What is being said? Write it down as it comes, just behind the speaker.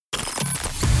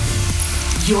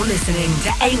You're listening to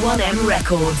A1M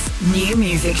Records New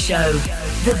Music Show.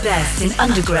 The best in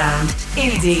underground,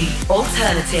 indie,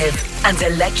 alternative, and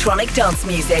electronic dance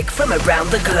music from around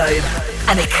the globe.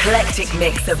 An eclectic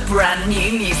mix of brand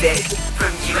new music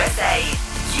from USA,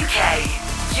 UK,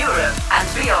 Europe,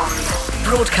 and beyond.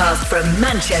 Broadcast from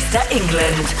Manchester,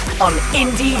 England on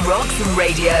Indie Rocks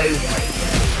Radio.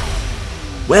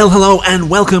 Well, hello and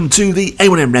welcome to the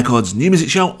A1M Records New Music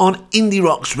Show on Indie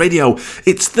Rocks Radio.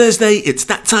 It's Thursday, it's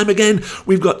that time again.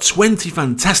 We've got 20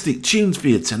 fantastic tunes for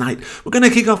you tonight. We're going to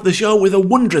kick off the show with a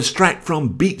wondrous track from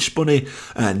Beach Bunny,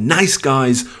 Nice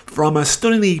Guys, from a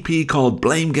stunning EP called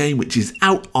Blame Game, which is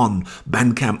out on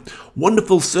Bandcamp.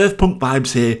 Wonderful surf punk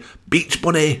vibes here. Beach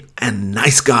Bunny and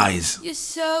Nice Guys. You're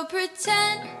so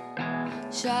pretentious,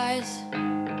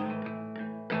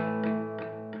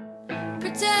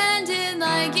 pretending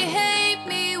like you hate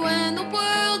me when the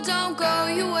world don't go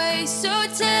your way. So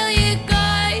tell your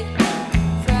guy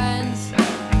friends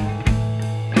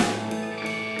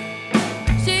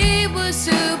she was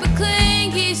super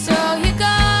clingy, so you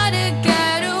gotta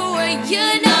get away.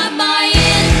 You're not my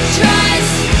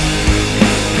interest.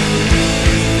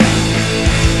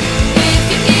 If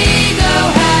your ego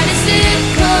had a zip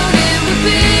code, it would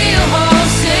be a whole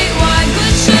statewide.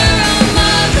 But sure, I'm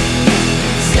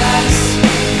obsessed.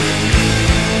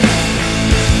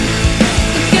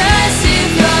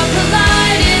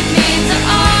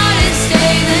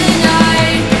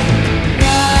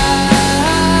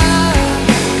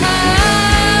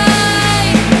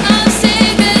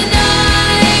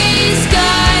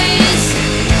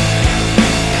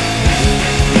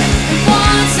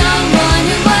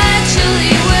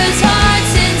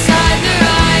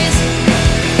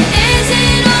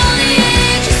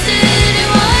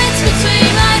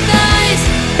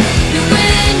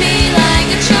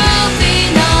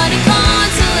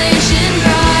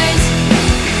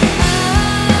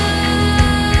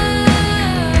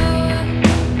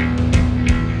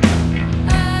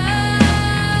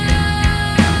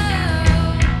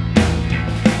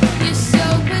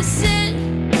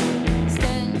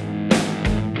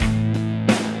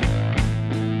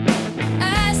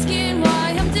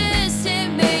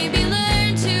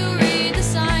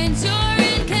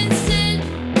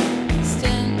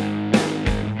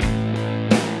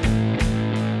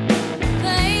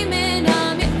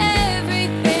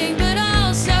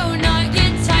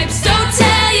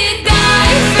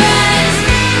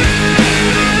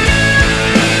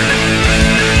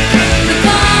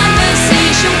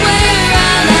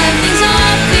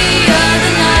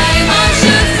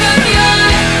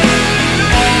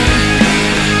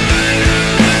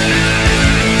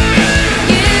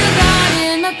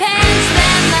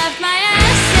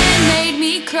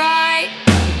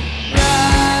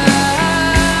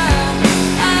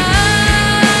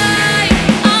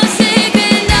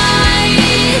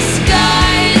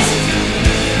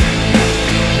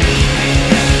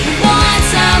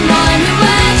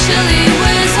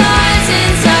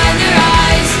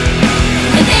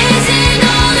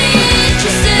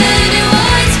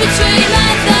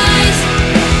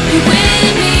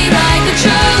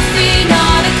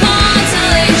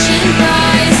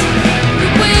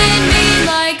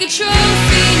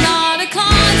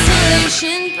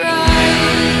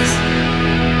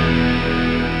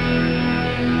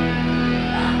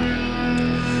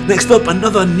 Next up,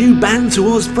 another new band to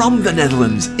us from the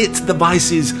Netherlands. It's the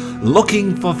Vices,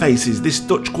 Looking for Faces. This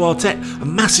Dutch quartet, a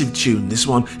massive tune, this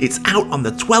one. It's out on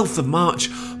the 12th of March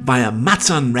via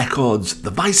Matan Records. The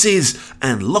Vices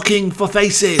and Looking for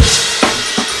Faces.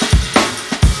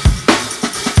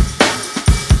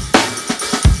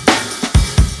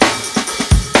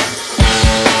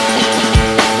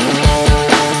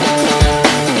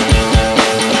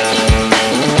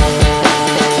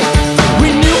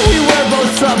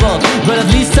 But at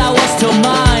least I was still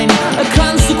mine. A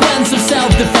consequence of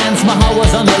self-defense, my heart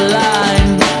was on the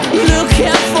line.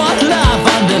 Looking for love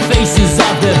on the faces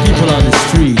of the people on the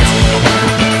street.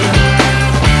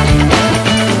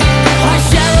 I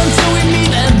share until we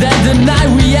meet, and then deny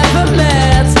we ever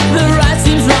met. The right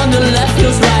seems wrong, the left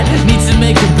feels right. Need to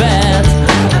make a bet.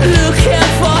 Looking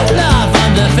for love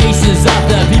on the faces of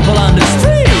the people on the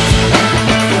street.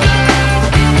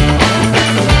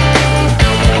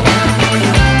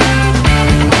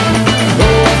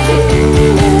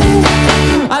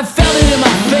 I felt it in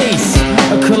my face.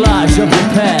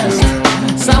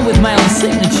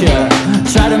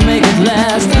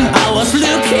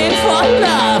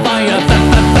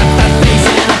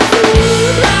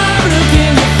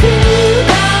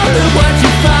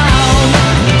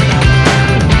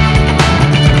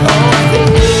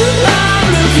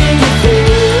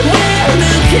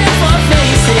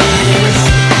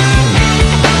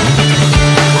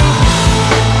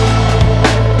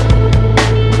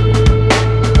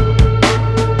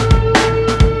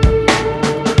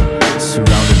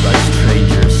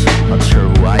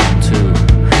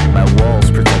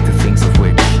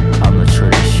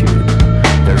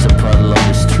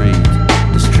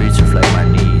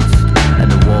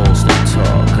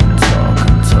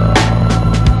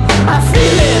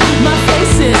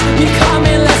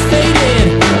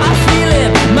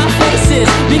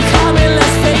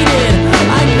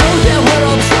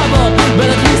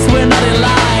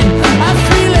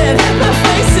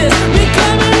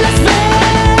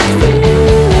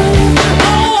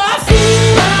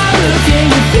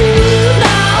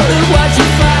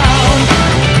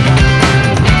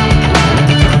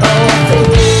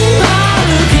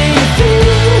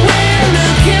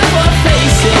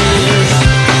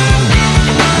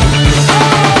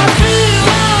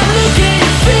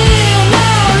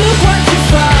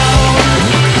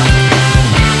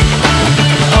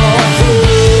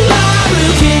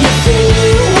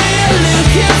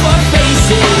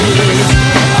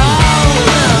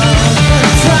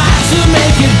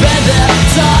 together,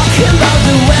 talking about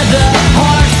the weather.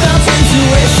 Heartfelt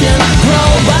intuition,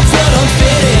 robots that don't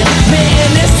fit in.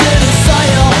 Meanness to the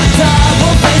soil,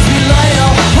 double face be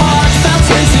loyal. Heartfelt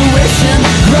intuition,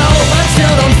 robots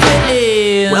that don't fit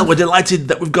in. Well, we're delighted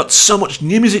that we've got so much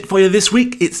new music for you this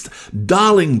week. It's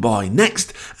Darling Boy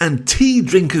next, and Tea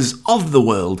Drinkers of the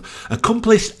World.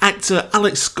 Accomplished actor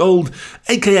Alex Gold,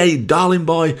 aka Darling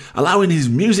Boy, allowing his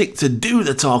music to do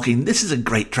the talking. This is a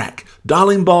great track.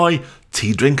 Darling Boy,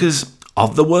 Tea Drinkers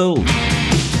of the World.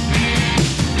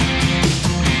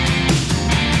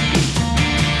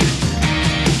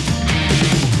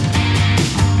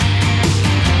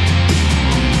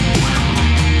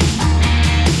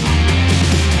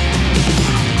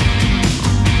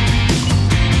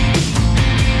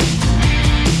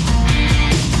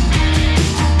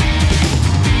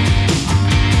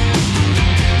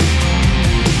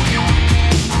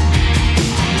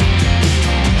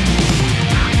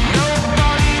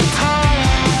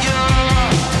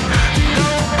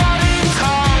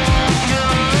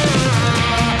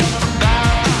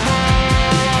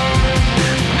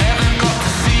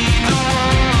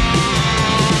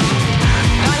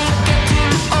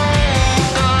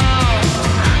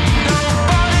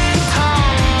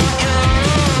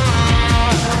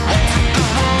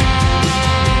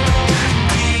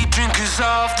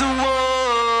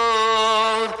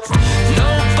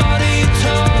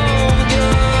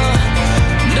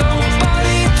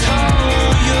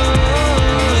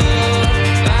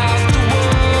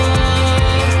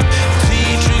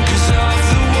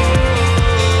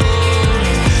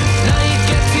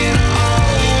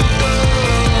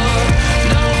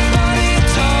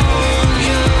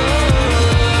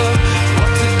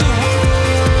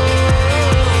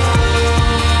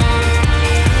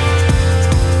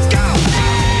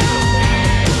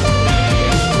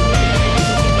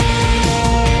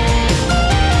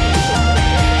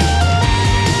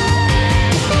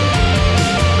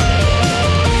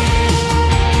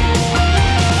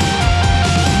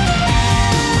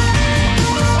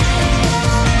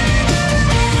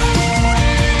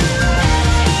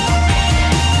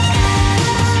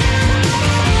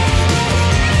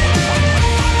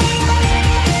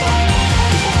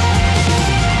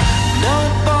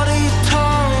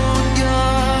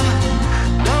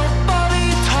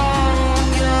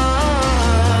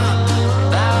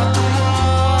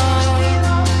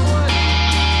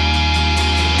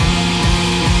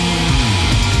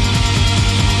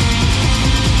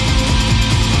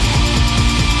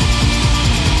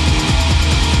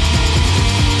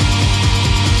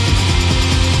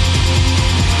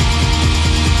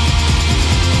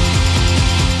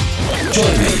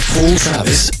 Paul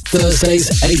Travis,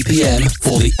 Thursdays 8 p.m.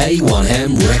 for the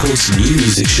A1M Records New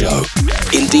Music Show.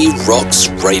 Indie Rocks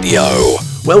Radio.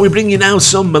 Well, we bring you now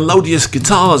some melodious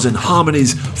guitars and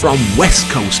harmonies from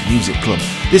West Coast Music Club.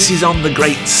 This is on the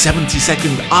great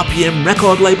 72nd RPM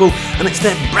record label, and it's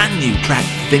their brand new track,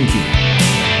 Thinkin.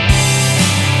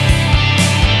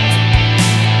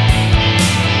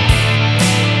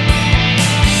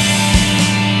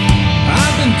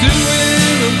 I've been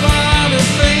doing a lot of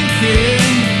thinking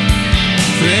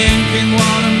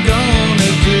what I'm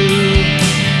gonna do.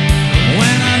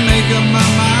 When I make up my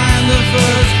mind, the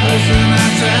first person I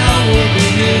tell will be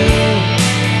you.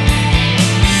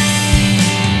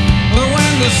 But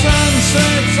when the sun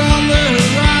sets on the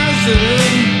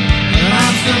horizon and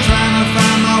I'm still trying to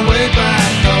find my way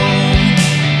back home,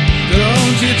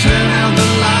 don't you turn out the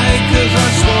light, 'cause I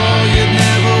swore you'd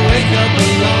never wake up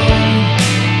alone.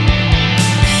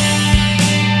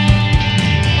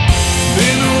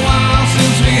 Been a while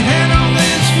since we had on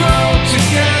this road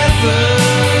together.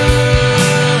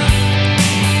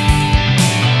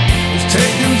 It's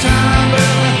taken time,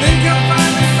 but I think I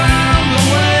finally found the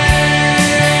way.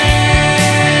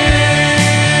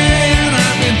 And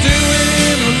I've been doing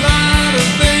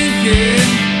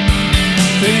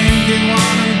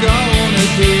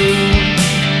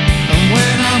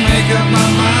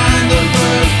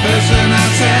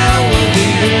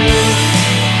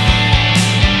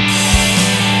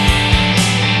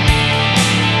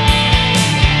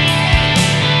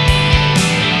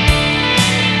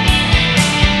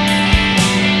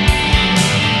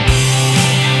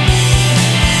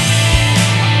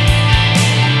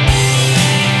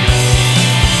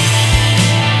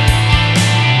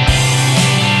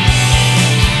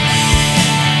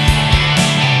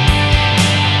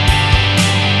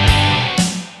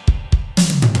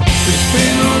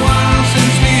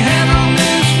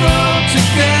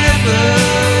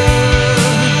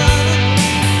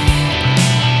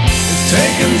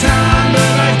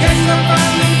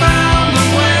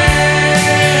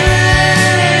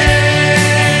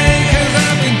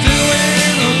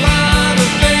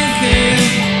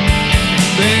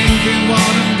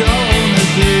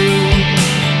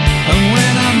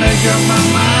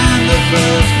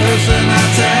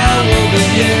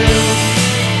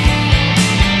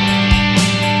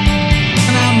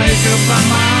my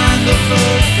mind, the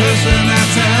first person I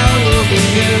tell will be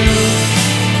you.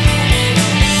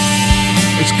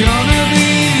 It's gonna be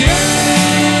you.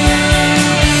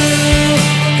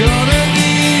 Gonna be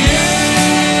you.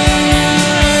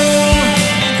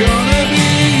 Gonna be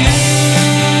you.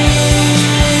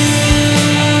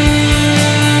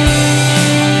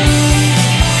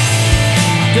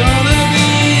 Gonna be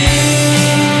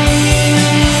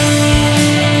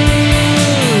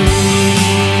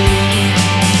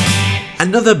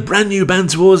Another brand new band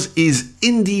to us is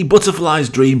Indie Butterfly's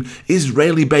Dream,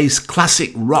 Israeli-based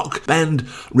classic rock band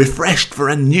refreshed for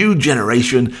a new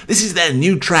generation. This is their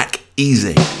new track,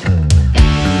 Easy.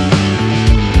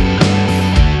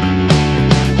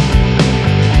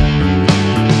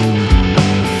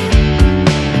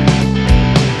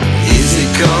 Easy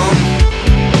come,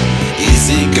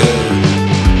 easy go,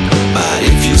 but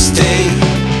if you stay,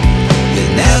 you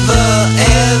never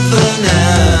ever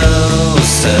know.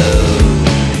 So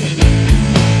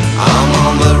I'm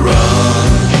on the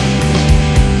run,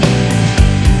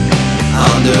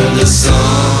 under the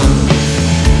sun.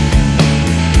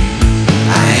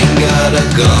 I ain't got a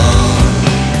gun,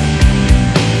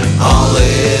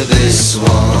 only this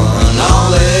one,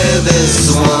 only this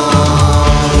one.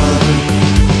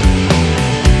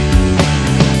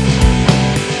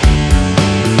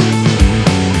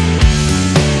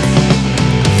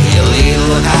 You're a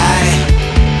little high,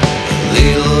 a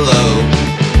little low.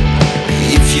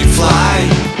 If you fly,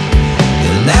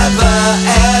 you'll never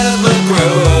ever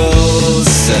grow.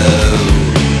 So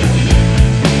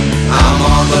I'm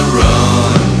on the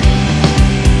run,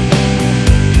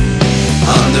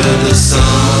 under the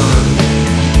sun.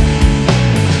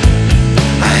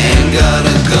 I ain't got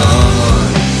a gun,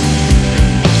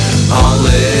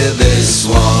 only this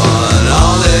one,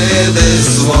 only this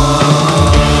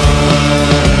one,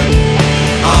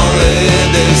 only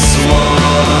this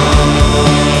one,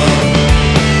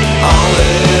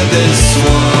 only this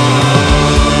one,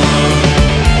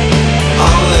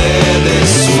 only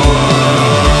this one.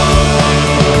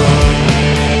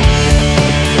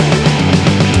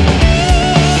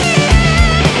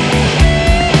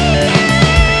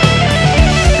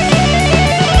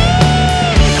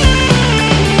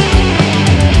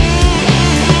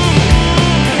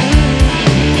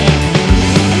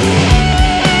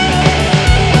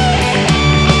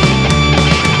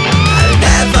 I'll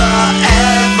never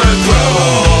ever grow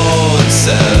old,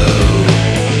 so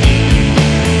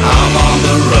I'm on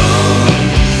the run,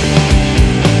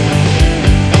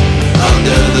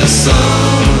 under the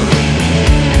sun.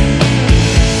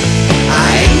 I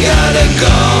ain't got a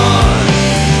gun,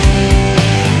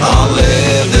 only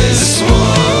this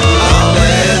one,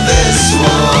 only this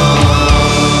one.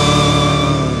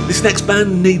 This next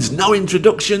band needs no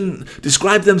introduction.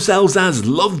 Describe themselves as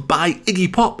loved by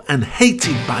Iggy Pop and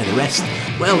hated by the rest.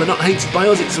 Well, they're not hated by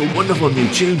us, it's a wonderful new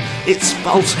tune. It's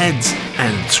False Heads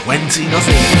and 20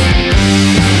 Nothing.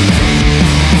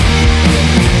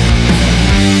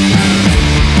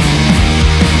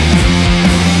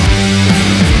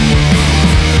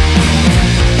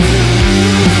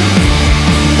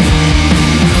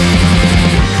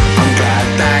 I'm glad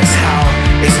that's how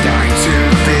it's going to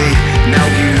be. Now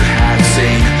you have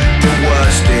seen the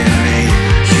worst in me.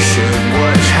 You should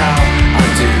watch how I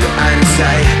do and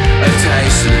say a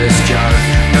tasteless joke.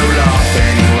 No laugh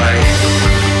anyway.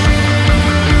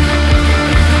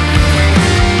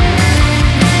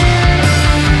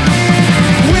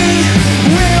 We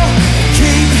will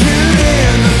keep you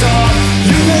in the dark.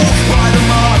 You walk by the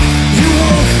mark, you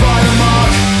walk by the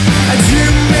mark, and you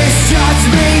misjudge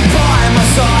me by my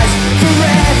size.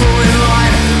 Forever in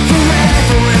line,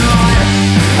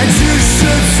 and you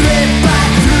should slip back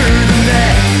through the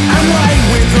net and wait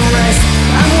with the rest,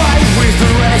 and wait with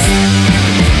the rest.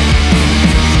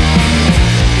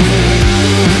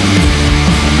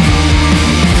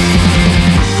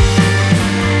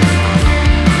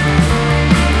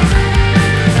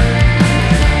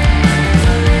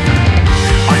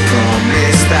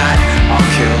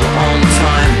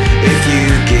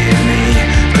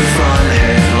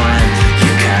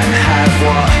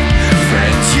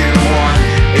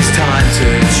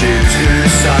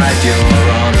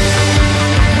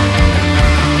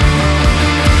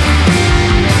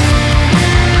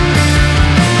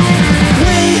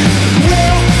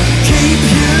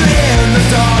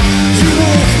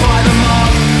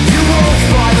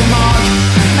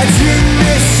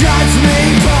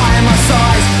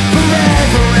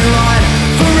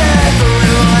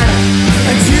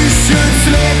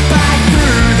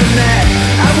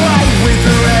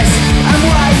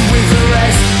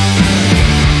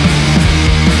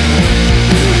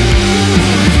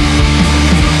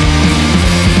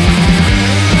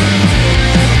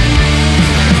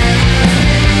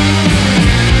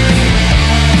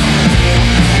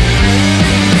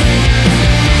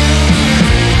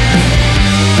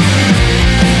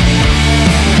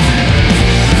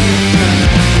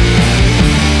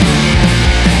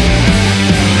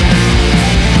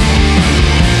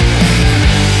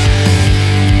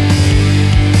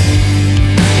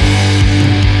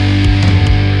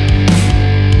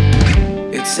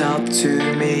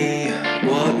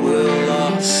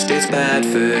 past, it's bad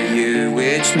for you,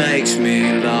 which makes me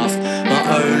laugh.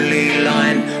 My only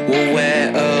line will wear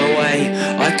away.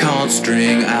 I can't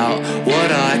string out what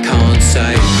I can't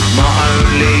say. My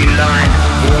only line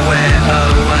will wear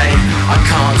away. I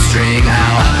can't string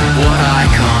out what I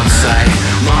can't say.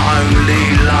 My only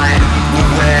line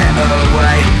will wear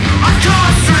away. I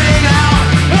can't string out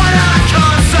what I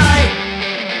can't say.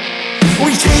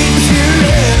 We keep you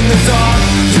in the dark.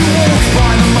 You walk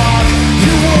by the mark.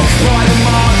 You walk by the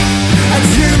mark. And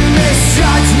you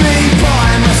misjudge me by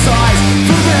my size.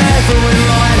 Forever in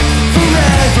line.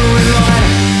 Forever in line.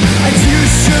 And you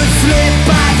should slip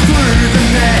back through the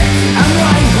net and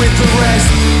wait with the rest.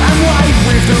 And wait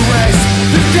with the rest.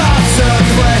 The gutter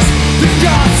press. The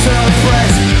gutter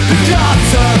press. The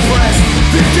gutter press.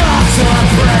 The gutter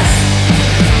press.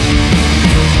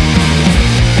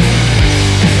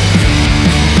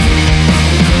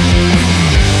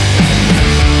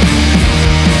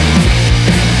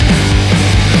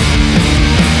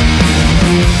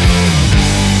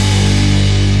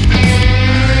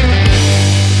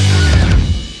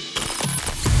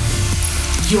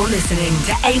 You're listening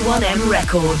to A1M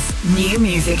Records New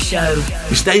Music Show.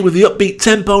 We stay with the upbeat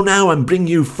tempo now and bring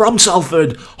you from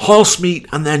Salford, Horsemeat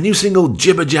and their new single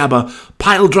Jibber Jabber,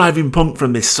 pile-driving punk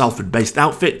from this Salford-based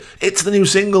outfit. It's the new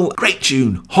single, great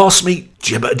tune, Horsemeat,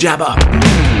 Jibber Jabber.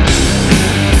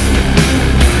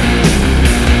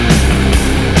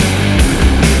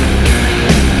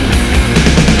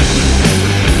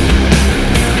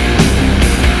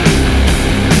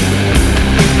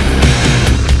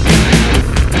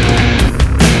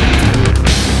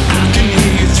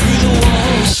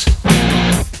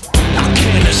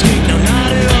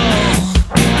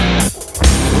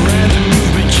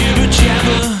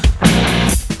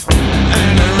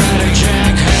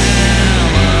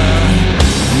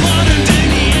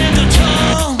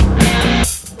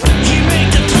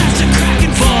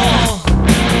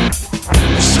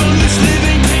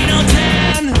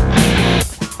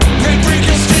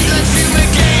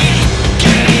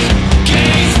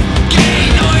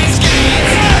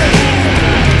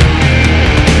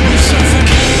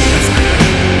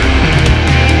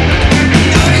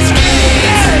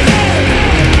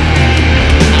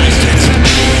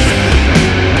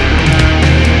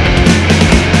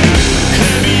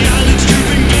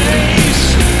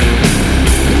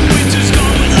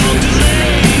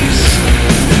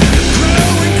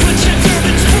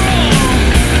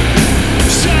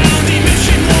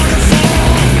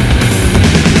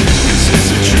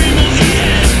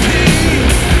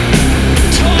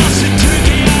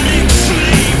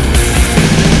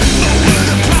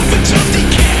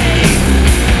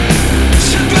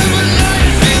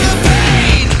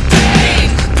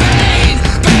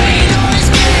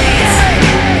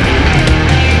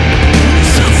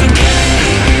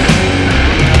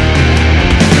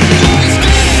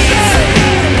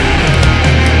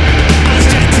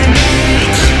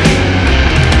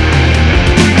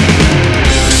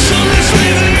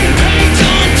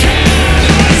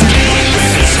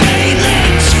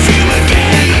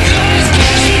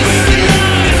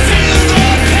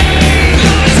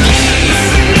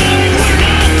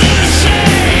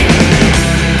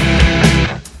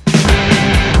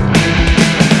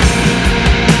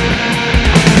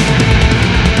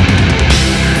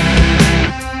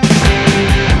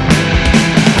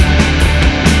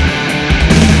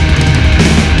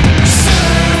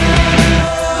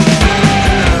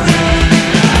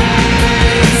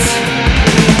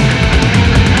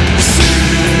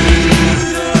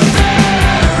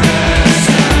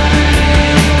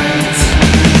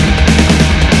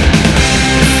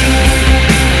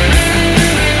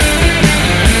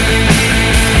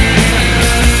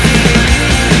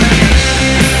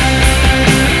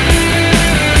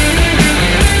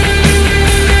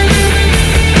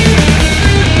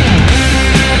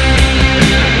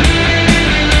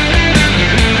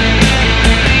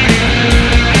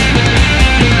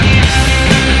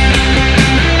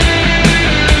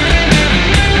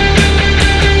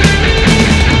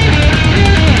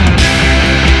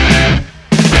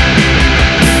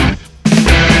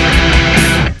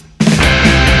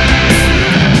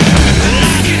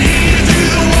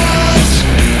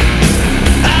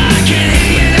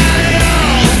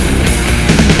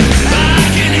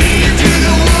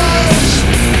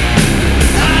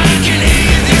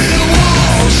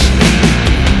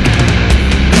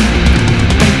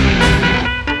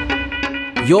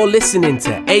 You're listening to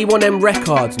A1M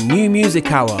Records New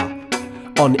Music Hour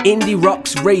on Indie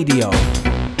Rocks Radio.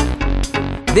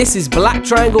 This is Black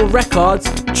Triangle Records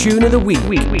Tune of the Week.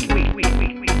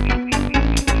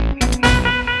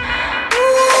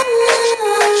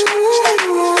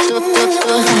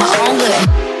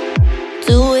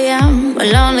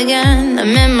 again.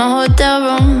 I'm in my hotel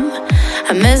room.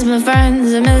 I miss my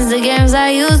friends, I miss the games I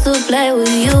used to play with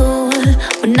you.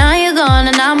 But now you're gone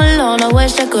and I'm alone. I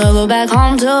wish I could go back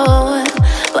home too.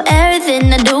 But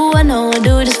everything I do, I know I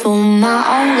do just for my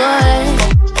own good.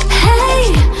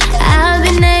 Hey, I've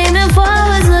been aiming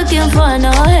forwards, looking for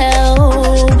no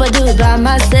help. I do it by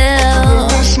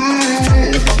myself.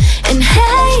 And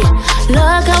hey,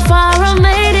 look how far I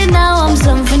made it, now I'm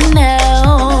something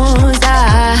else.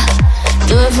 I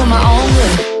do it for my own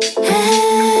good.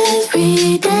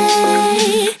 Every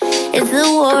day, it's the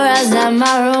war outside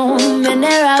my room, and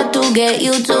they're out to get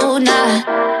you tonight.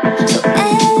 So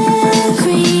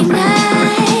every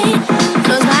night,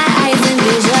 close my eyes and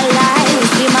visualize,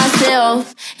 see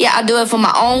myself. Yeah, I do it for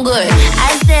my own good.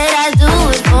 I said I do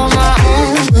it for my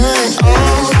own good,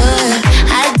 own good.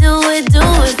 I do it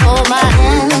for my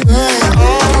own good,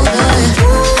 own good.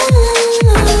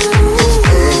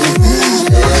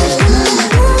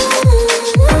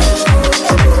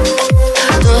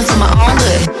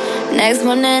 Next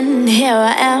morning, here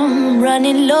I am,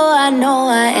 running low, I know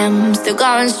I am. Still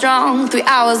going strong, 3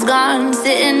 hours gone,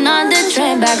 sitting on the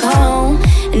train back home.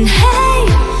 And hey,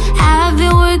 I've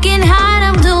been working hard,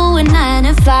 I'm doing 9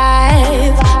 to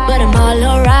 5, but I'm all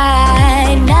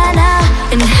alright, nah.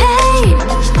 And hey,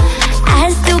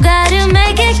 I still gotta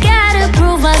make it, gotta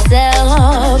prove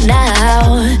myself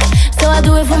now. So I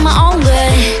do it for my own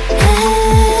good.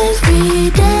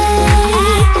 Every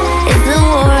day, it's the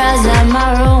war outside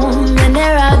my room, and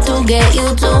they're out to get you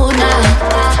tonight.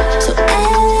 So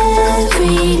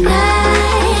every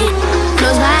night,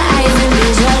 close my eyes and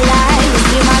visualize,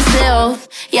 see myself.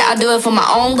 Yeah, I do it for my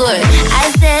own good. I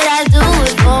said I do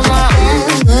it for my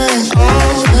own good,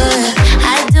 own good.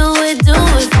 I do it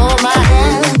for my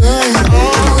own good,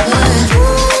 own good.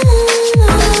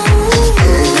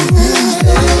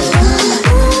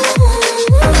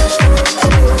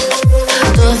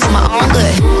 Do it for my own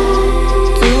good.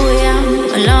 2 a.m.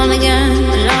 alone again,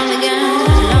 alone again,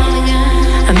 alone again.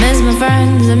 I miss my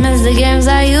friends, I miss the games I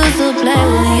used to play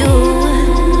with you.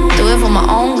 Do it for my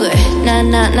own good,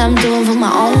 nah, I'm doing for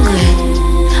my own good.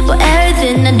 But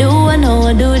everything I do, I know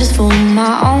I do just for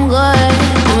my own good.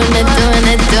 Doing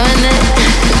it.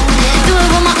 Do it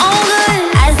for my own good.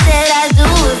 I said I do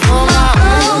it for my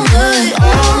own good,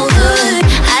 own good.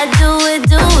 I do it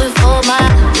for my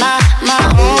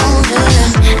own good.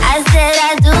 I said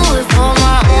I do it for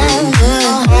my own good,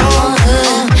 own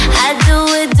good. I do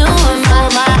it for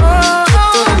my own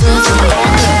good. Do it for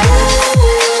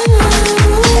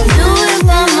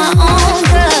my own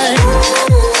good.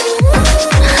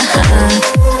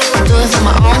 Do it for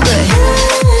my own good.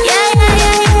 Yeah.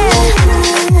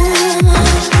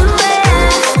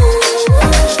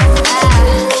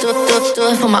 Do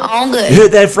it for my own good. You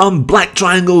heard there from Black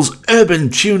Triangle's Urban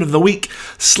Tune of the Week,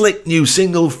 slick new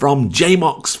single from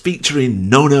J-Mox featuring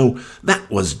Nono. That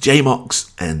was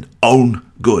J-Mox and Own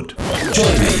Good.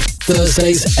 Join me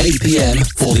Thursdays 8 p.m.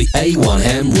 for the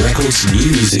A1M Records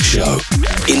New Music Show.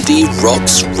 Indie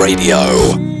Rocks Radio.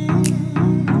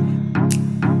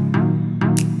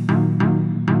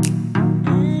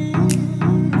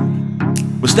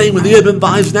 We're staying with the urban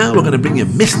vibes now. We're going to bring you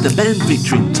Mr Benn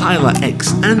featuring Tlya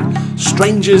X An,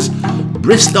 Strangers,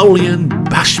 Bristolian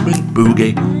Bashment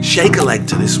Boogie. Shake a leg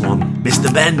to this one.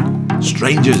 Mr Benn,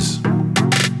 Strangers.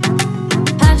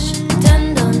 Hush,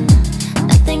 done,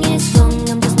 nothing is wrong,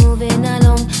 I'm just moving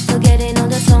along, forgetting all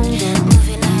the song.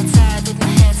 Moving outside with my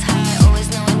head high, always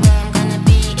knowing where I'm gonna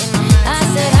be in my mind. I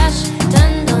said hush,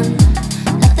 done,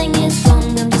 nothing is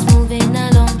wrong, I'm just moving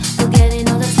along, forgetting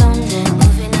all the song.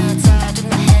 Moving outside with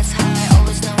my head high,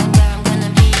 always knowing where I'm gonna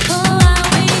be. Who are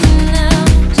we now?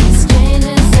 Just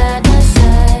strangers side by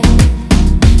side.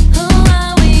 Who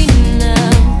are we now?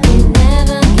 We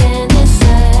never can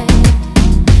decide.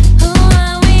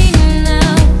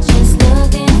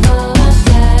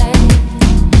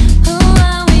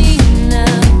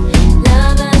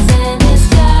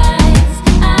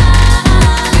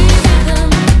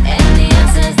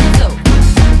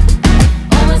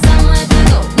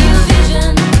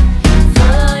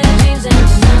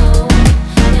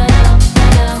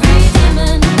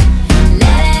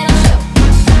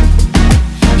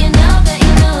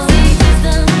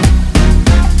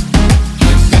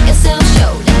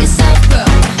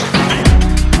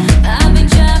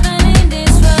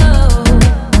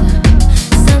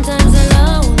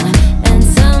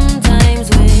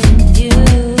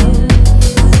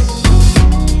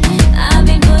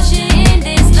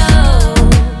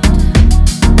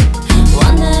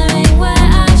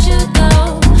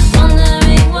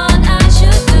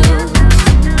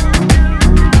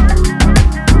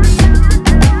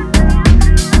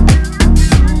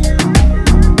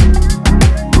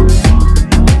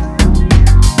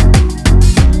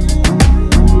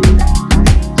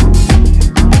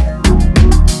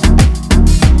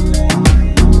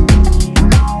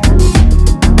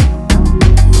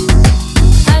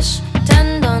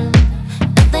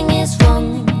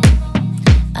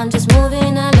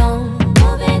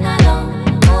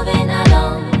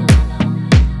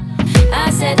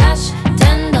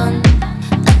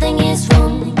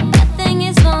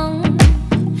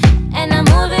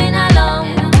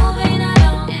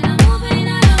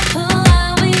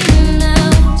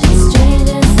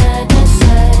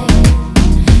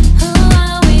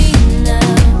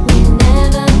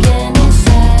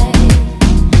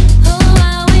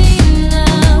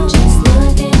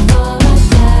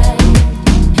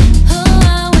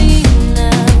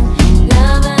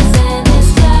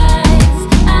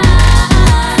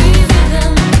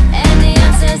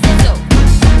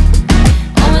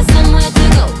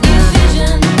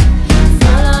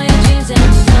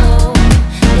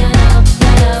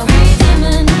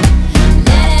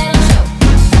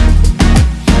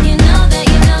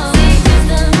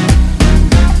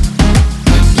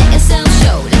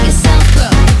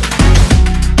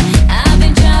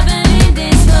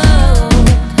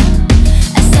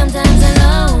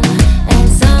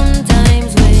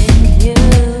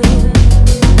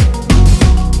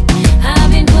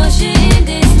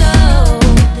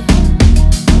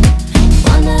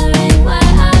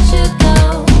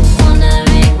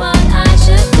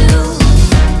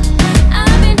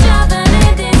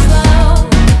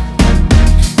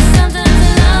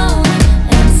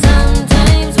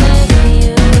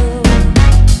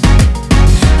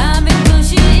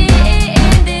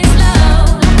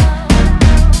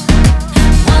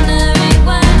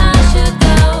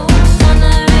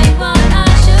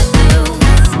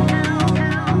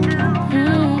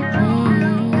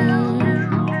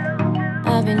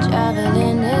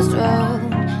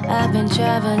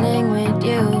 traveling with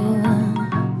you.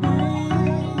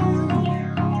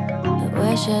 But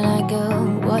where shall I go?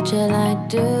 What shall I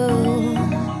do?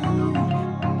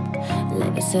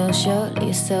 Let yourself show, let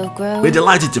yourself grow. We're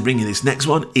delighted to bring you this next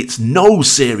one. It's No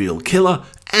Serial Killer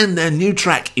and their new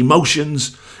track,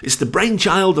 Emotions. It's the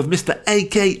brainchild of Mr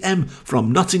AKM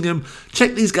from Nottingham.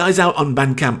 Check these guys out on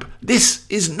Bandcamp. This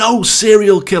is No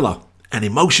Serial Killer and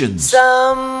Emotions.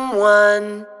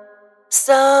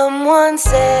 Someone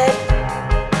said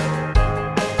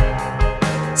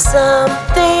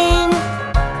something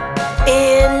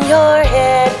in your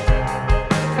head,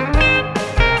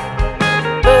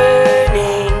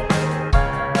 burning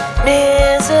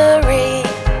misery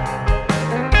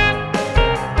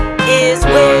is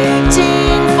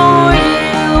waiting for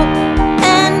you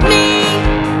and me.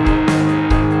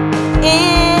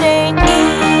 It ain't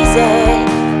easy,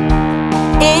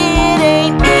 it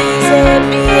ain't easy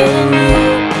being you,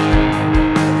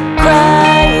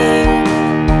 crying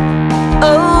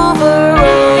over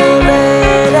all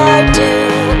that I do.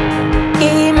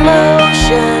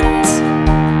 Emotions,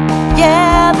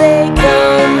 yeah, they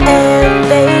come and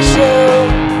they show,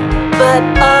 but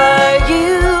are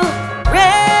you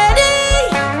ready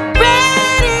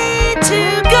to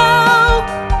go?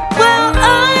 Well,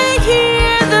 I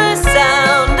hear the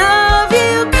sound of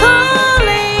you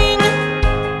calling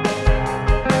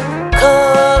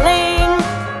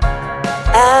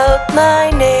out my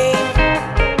name.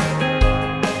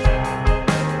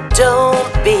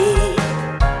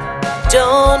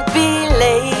 Don't be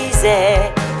lazy.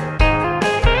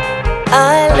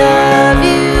 I love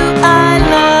you,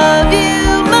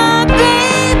 my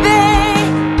baby.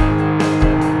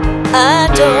 I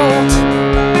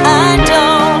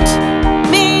don't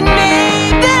mean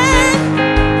maybe,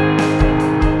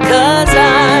 'cause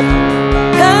I'm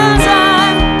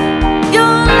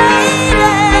your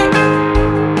lady.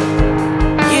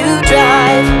 You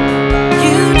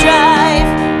drive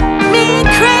me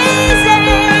crazy.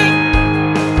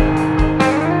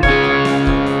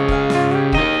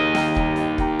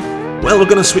 Well, we're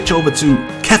going to switch over to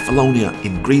Kefalonia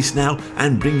in Greece now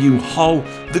and bring you Ho,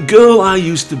 The Girl I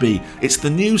Used to Be. It's the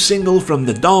new single from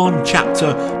the Dawn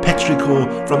chapter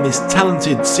Petrichor from this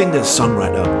talented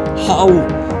singer-songwriter, Ho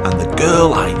and The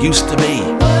Girl I Used to Be.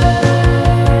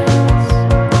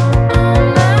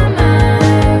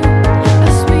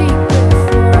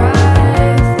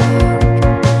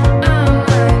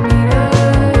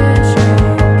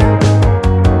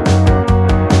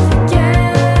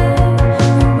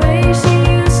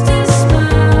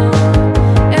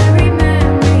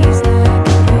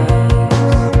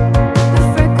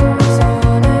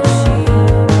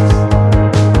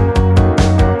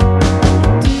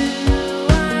 Do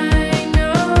I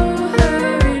know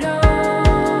her?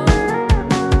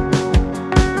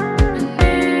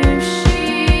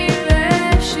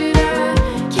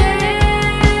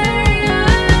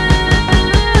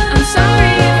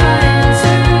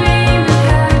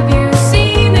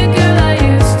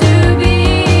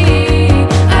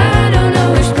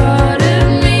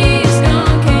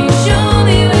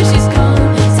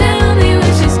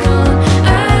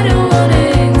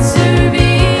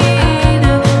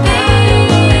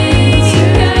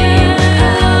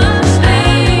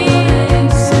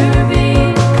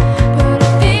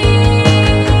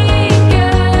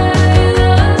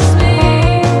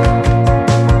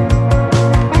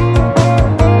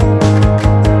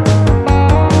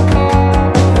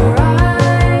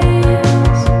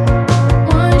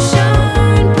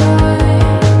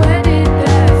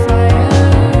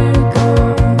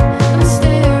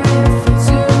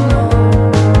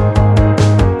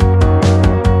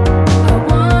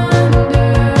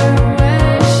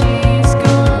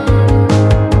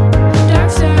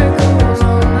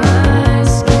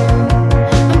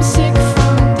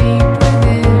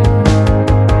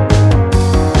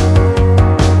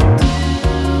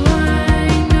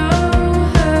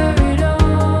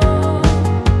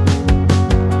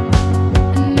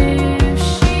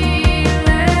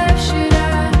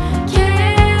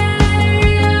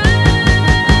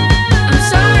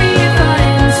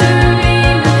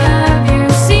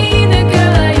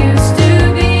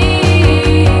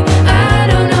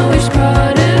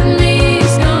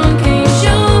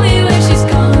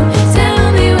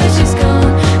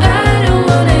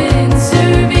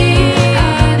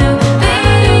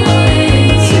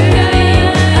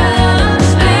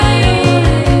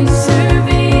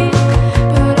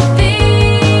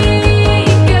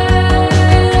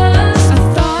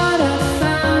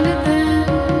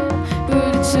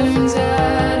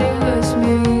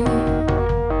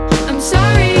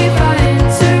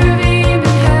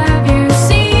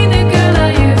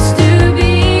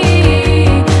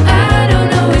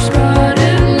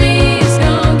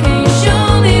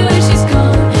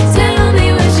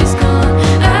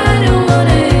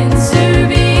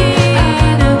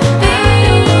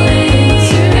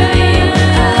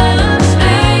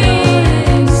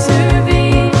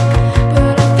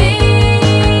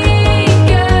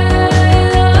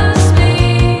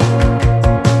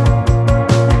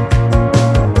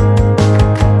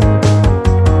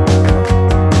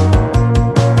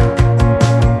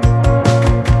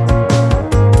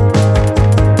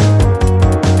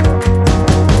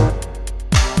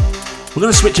 We're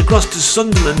going to switch across to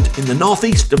Sunderland in the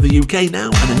northeast of the UK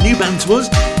now, and a new band to us,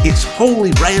 it's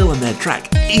Holy Braille and their track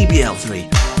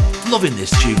ABL3. Loving this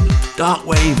tune, dark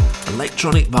wave,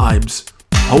 electronic vibes.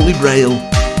 Holy Braille,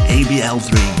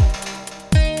 ABL3.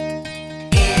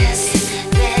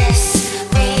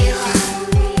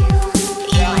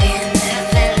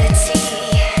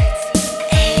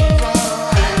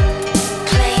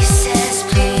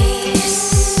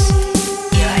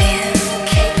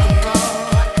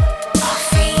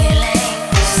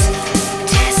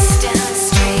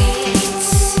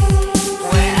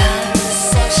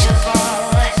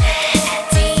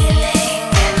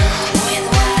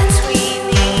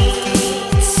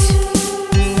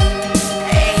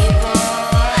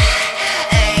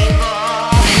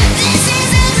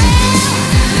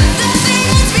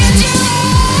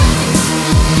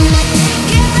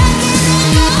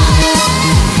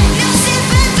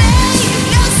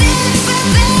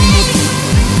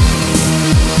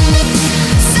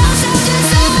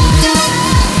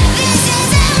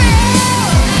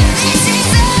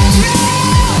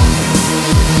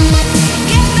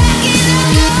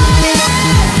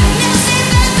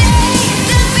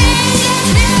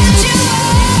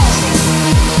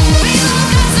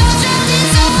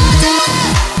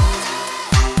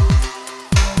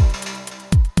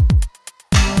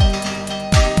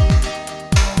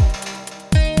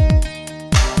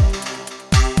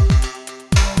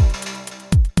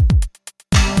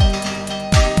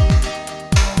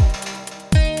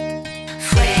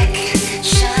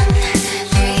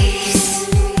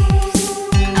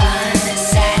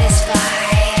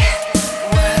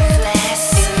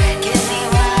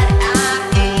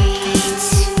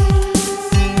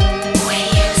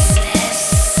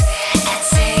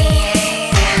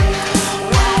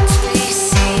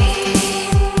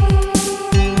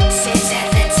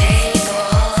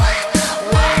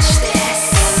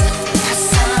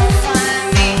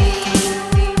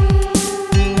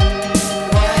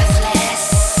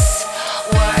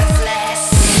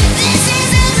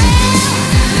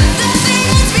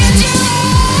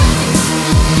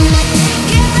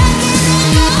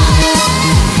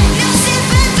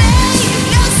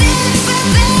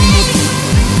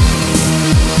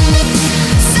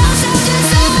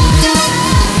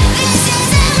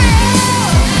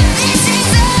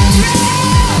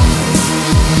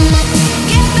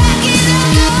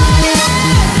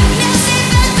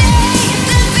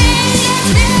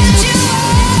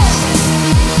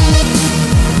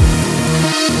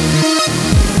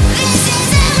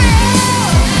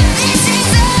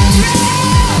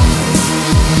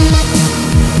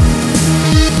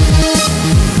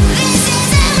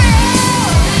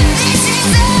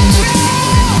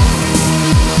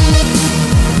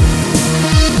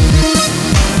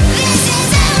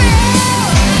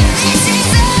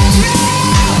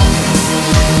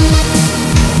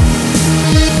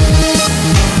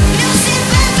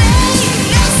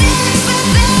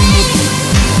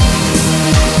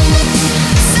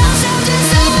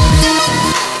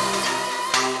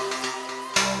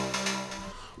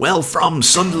 Well, from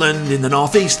Sunderland in the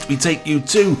northeast, we take you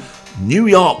to New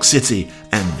York City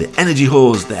and the Energy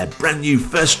Whores, their brand new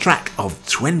first track of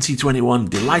 2021.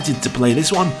 Delighted to play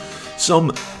this one.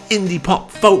 Some indie pop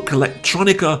folk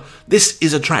electronica. This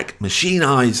is a track, Machine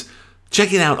Eyes.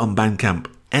 Check it out on Bandcamp.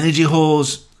 Energy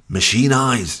Whores, Machine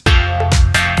Eyes.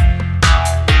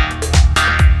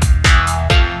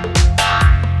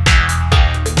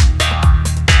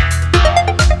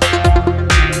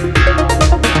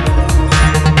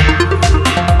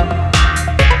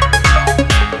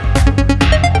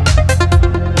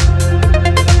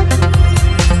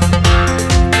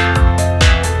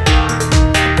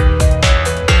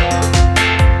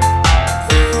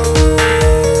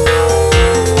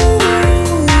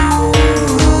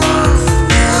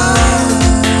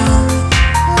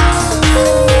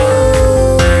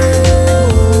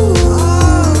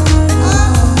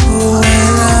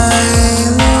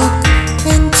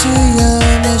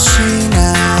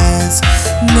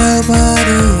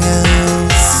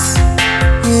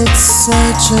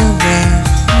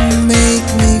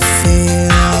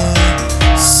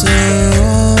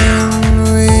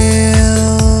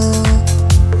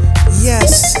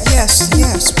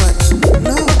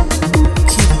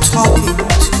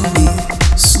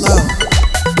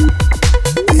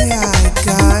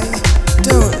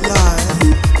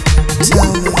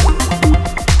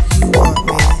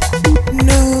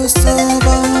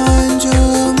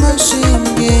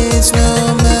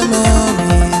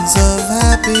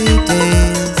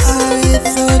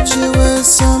 You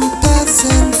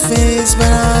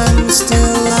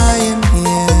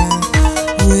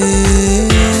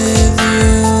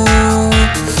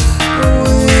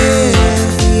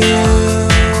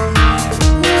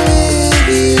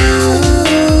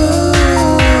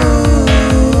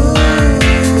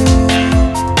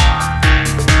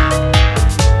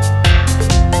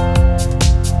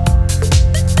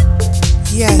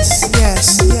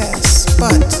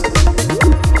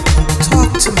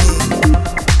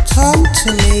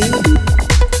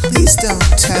Please don't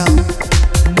tell.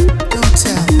 Don't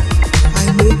tell. I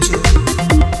need you.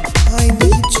 I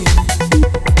need you.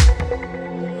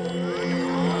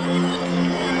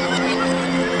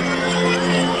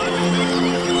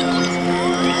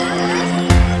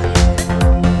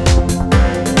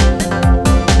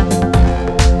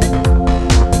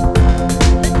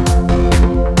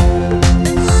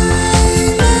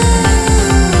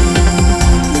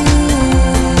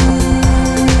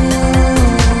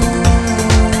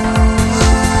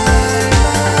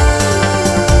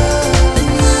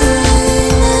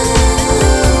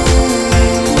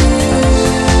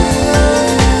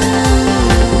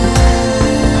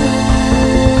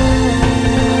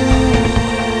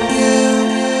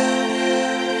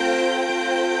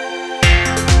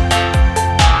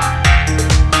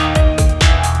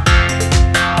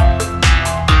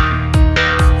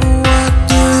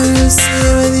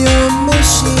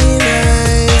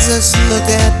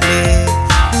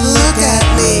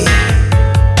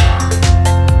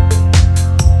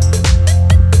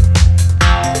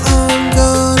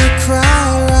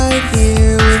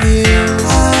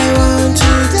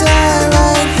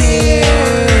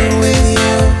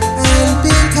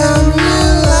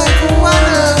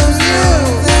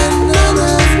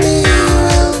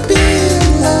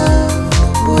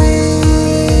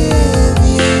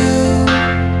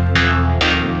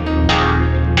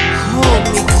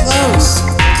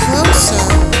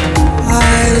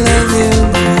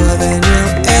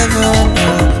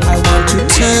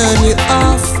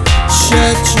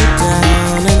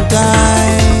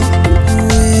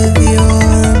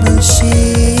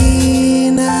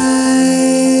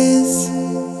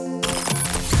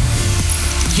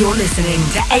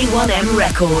 A1M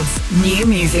Records New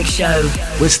Music Show.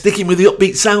 We're sticking with the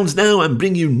upbeat sounds now and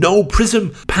bring you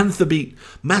NOPRISM, Pantherbeat,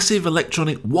 massive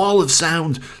electronic wall of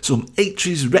sound, some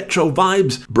 80s retro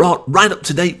vibes brought right up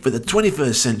to date for the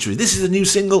 21st century. This is a new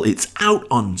single, it's out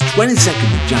on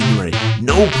 22nd of January.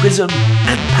 NOPRISM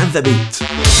and Pantherbeat.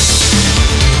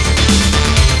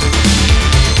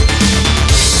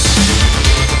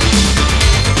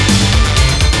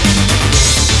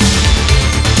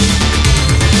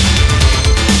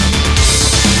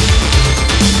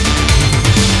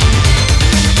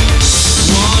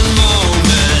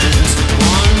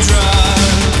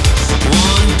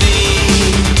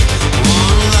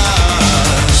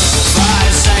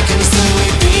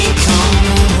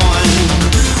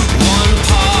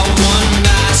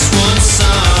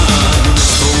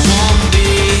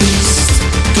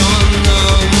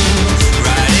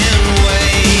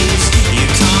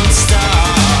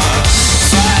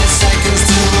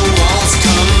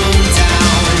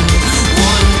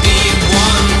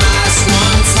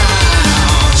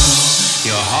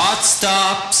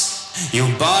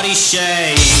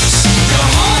 Shakes, your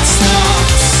heart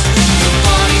stops, your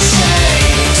body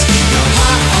shakes, your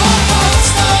heart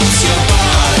stops, your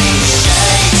body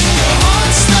shakes, your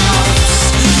heart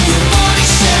stops, your body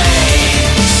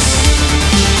shakes.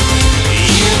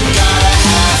 You gotta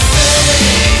have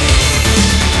faith.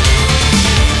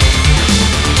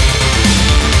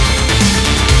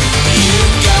 You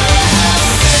gotta have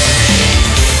faith.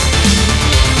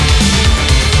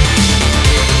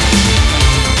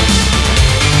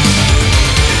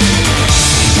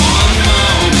 One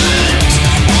more.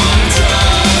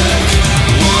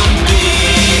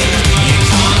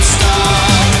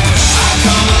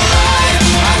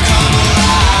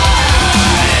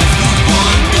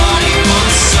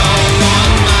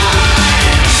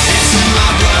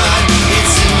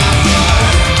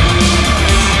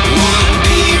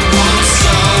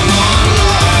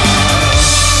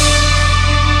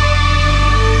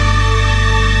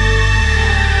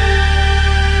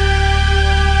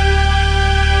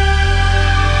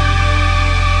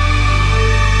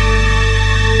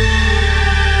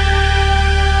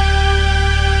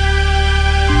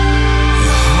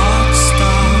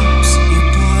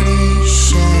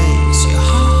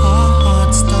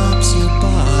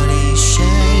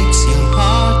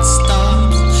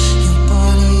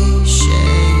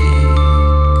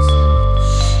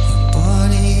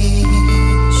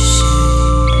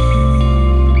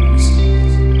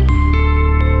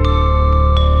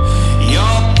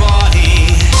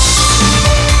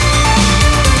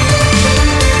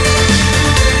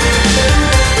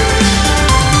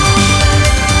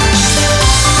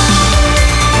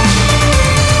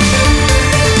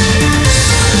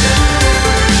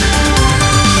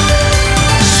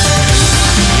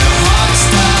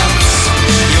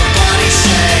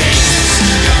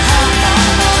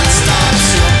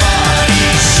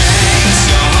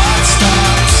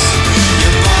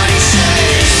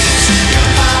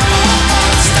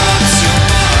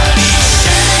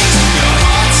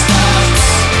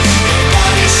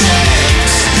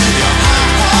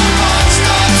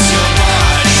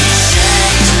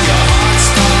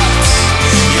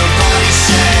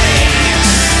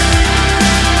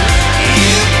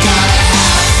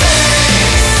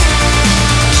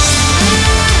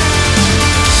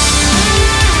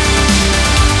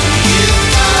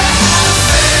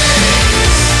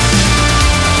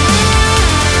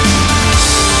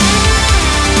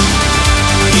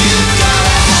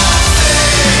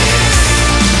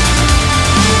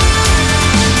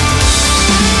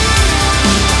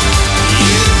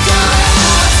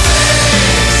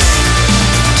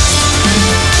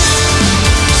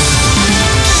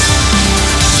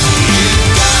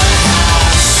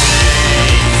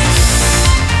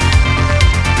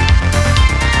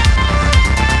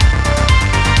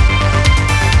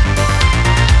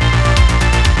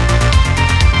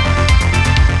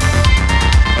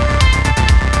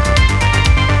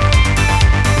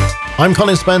 I'm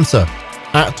Colin Spencer,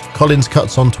 at Collins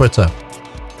Cuts on Twitter.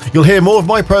 You'll hear more of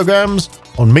my programmes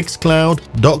on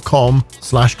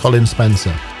mixcloud.com/Colin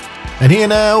Spencer. And here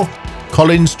now,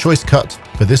 Colin's choice cut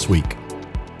for this week.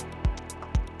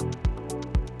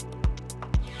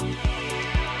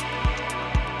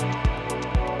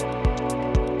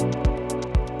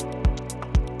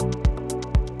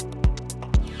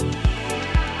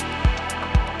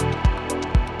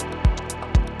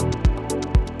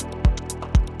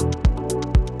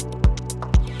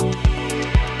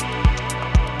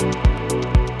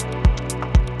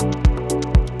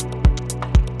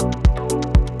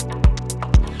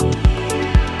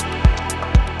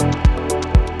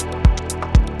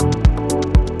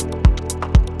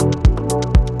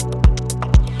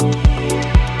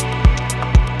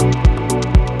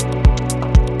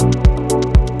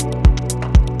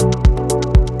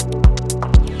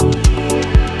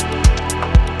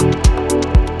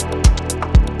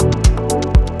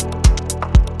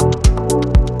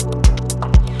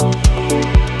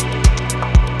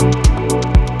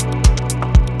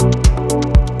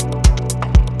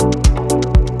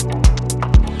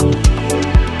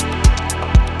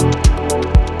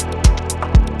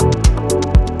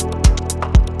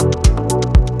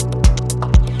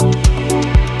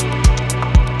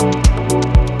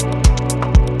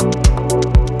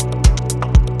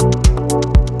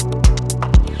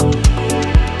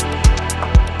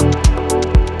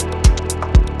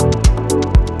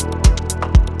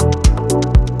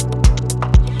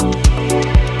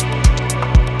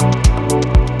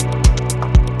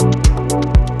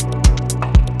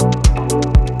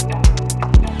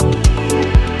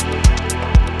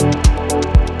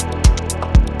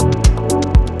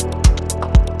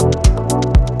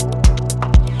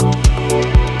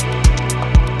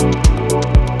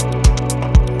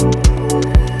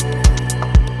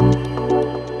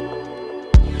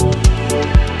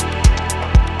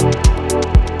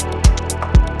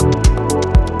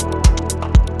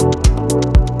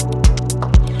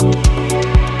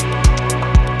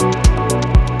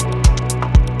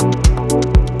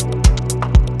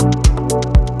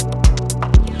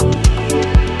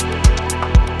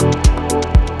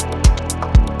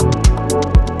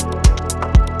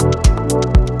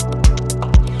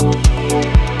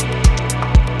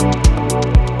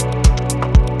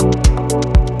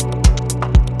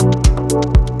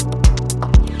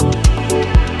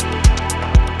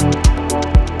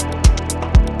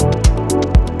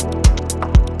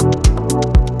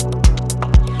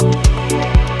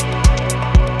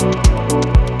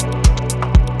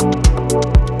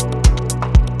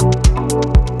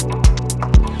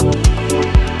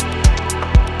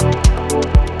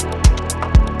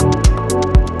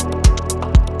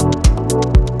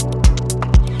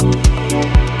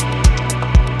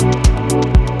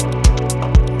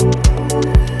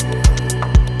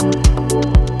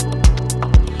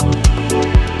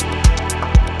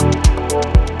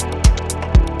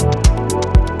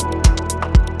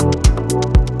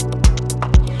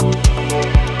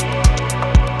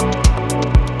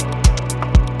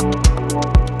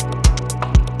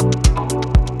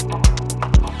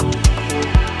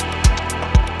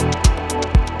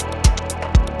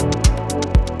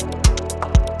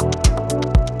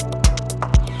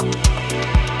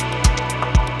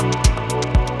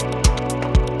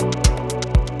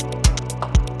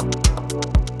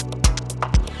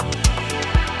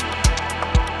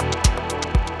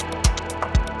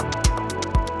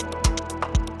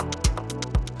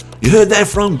 You heard there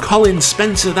from Colin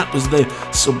Spencer, that was the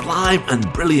sublime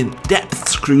and brilliant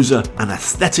Depthcruiser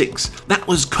Aesthetics. That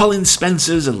was Colin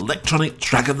Spencer's electronic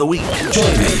track of the week.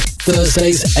 Join me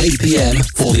Thursdays 8 PM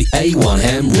for the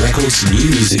A1M Records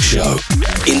New Music Show.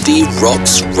 Indie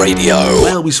Rocks Radio.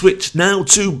 Well, we switch now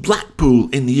to Blackpool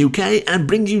in the UK and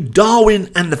bring you Darwin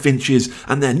and the Finches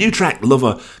and their new track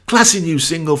Lover. Classy new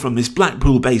single from this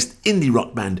Blackpool-based indie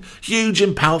rock band. Huge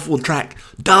and powerful track,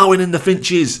 Darwin and the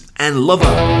Finches and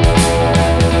Lover.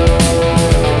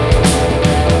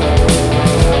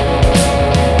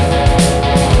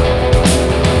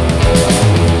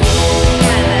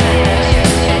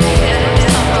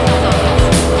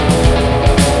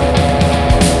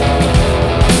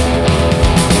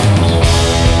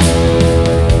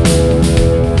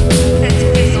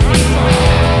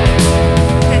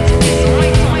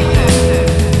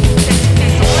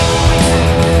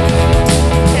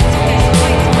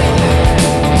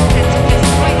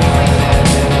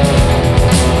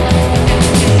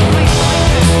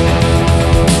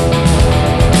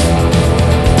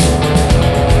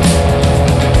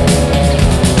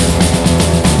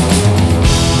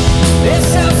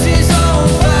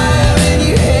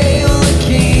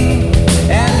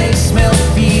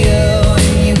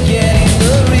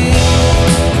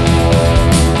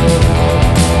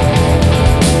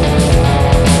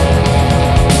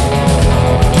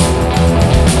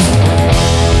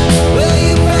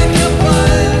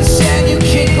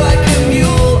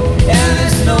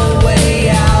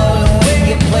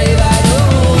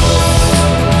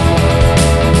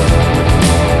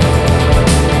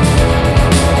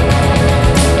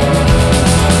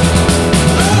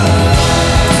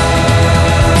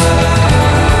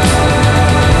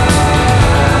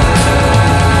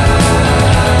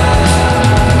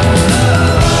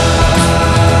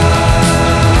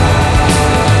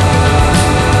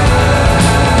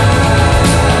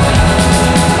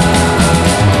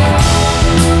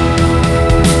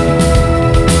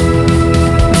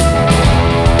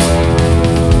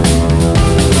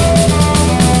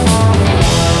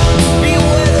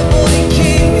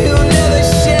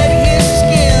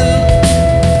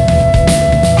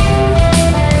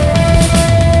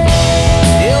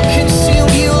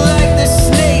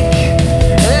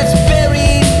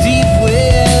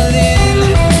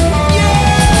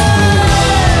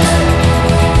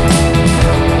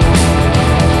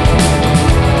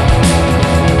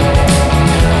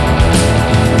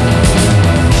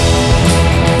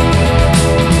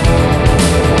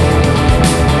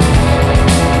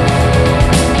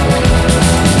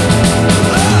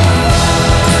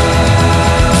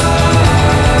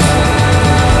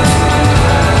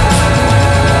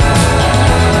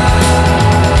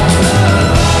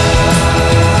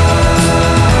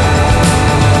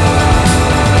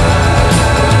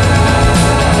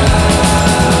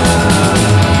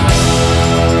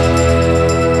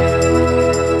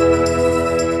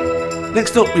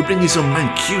 Next up, we bring you some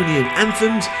Mancunian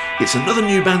anthems. It's another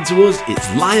new band to us. It's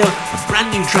LYERR, a brand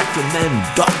new track from them,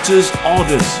 Doctor's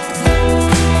Orders.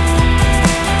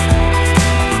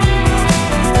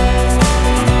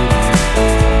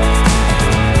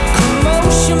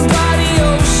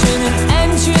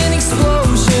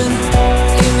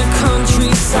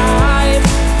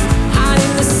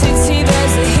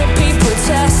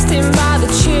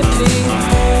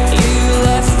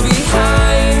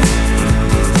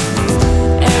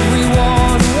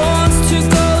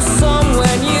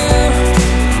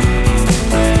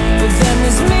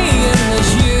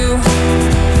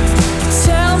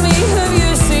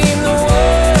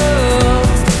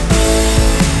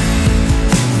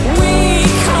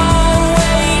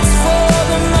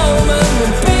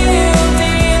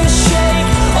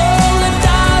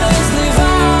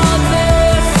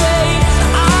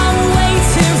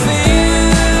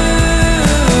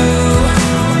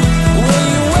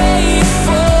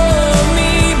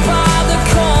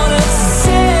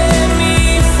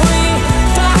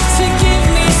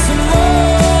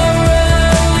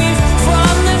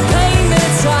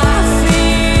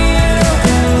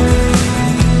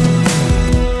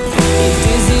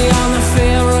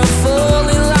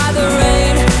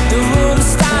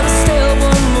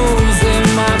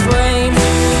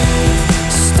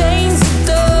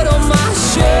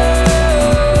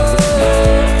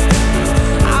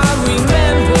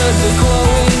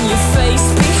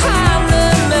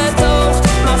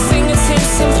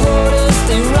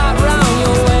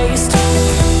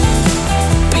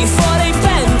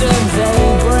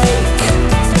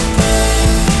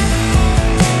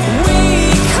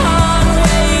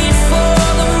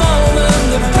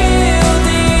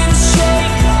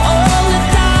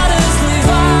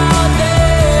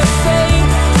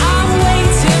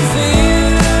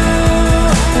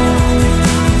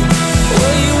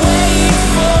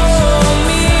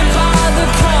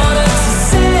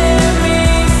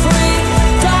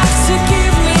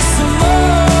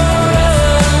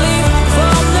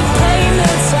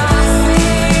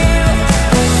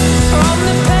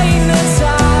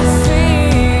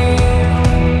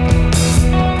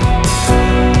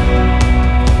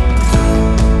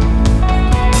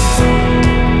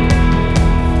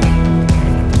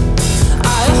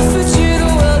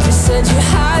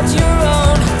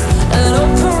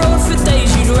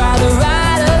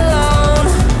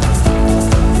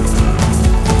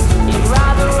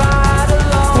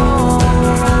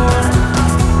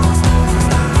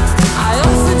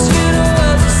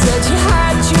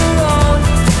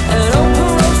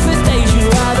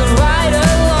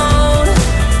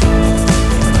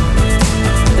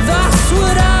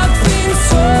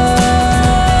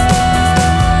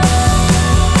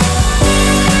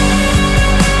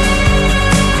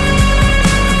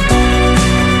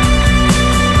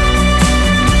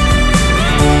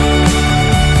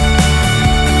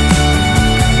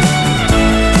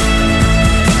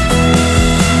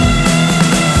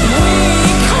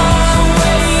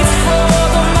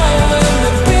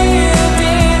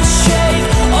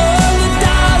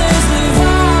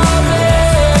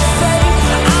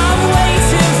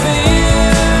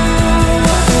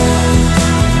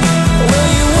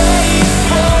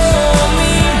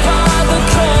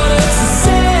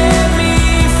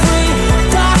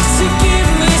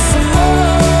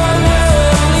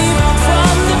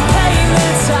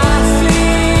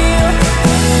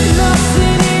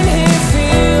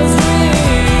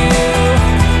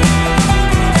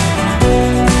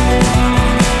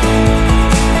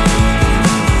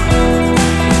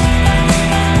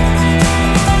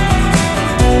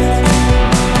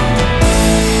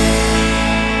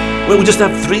 Well, we just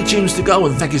have 3 tunes to go,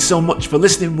 and thank you so much for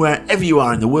listening wherever you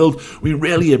are in the world. We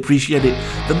really appreciate it.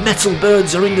 The Metal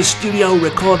Byrds are in the studio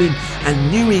recording a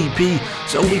new EP,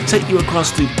 so we take you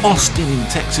across to Austin in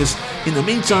Texas. In the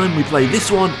meantime, we play this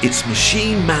one. It's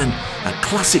Machine Man, a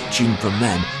classic tune from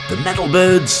them. The Metal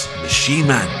Byrds, Machine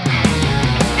Man.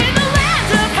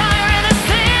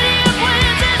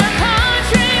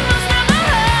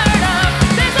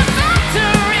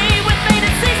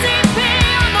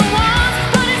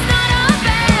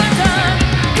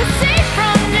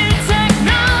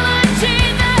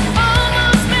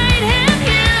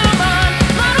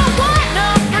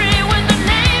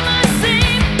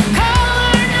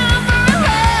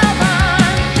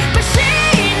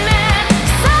 Machine Man,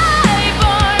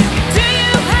 cyborg, do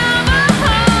you have a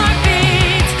heart?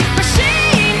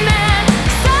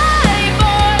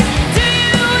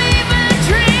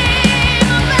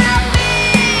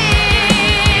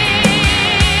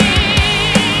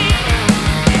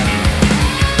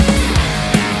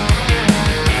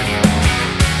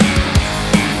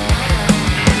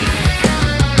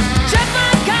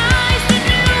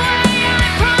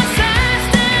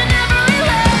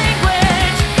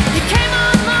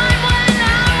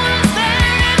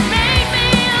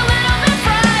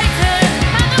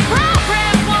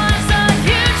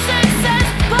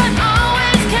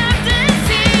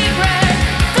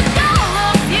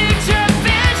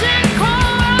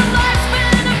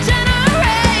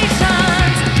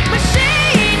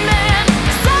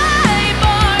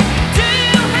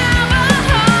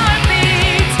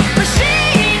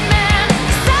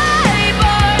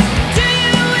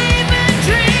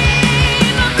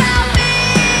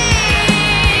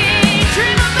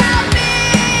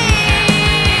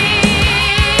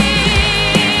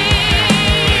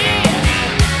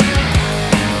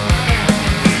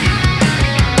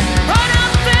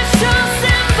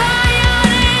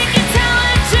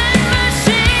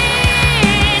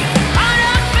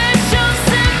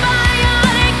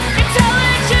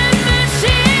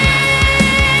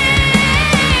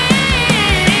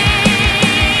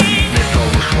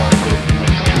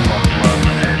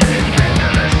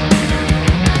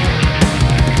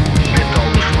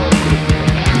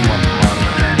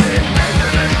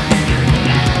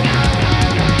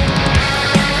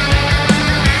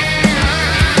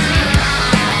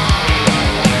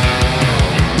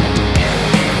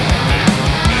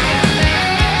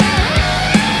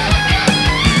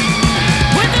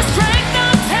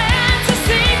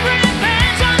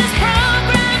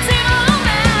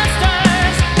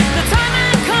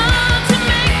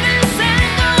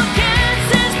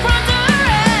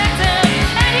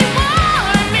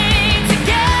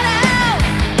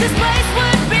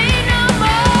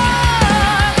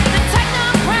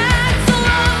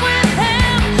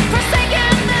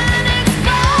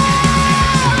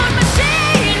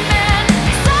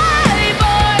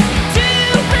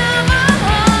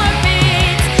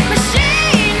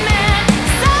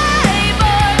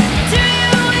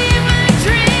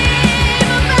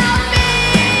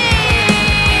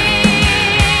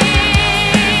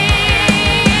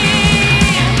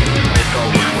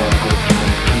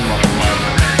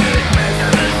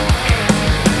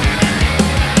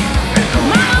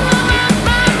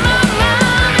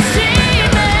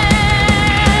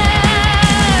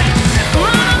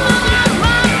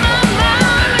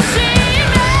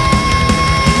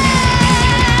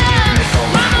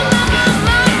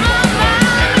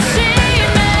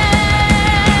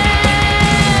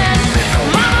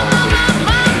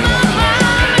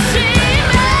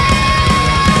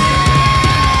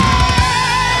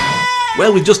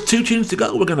 Well, with just 2 tunes to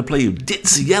go, we're going to play you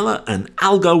Ditsea Yella and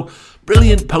Algo,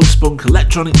 brilliant post-punk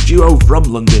electronic duo from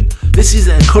London. This is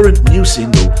their current new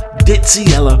single, Ditsea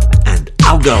Yella and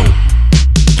Algo.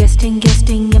 Guesting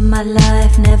in my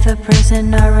life, never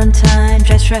present or on time.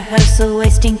 Dress rehearsal,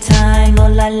 wasting time.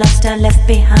 All I lost, I left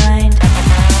behind.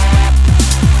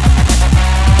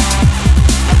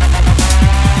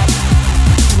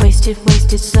 Wasted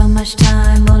so much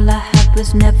time. All I had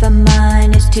was never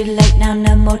mine. It's too late now,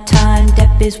 no more time.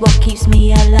 Death is what keeps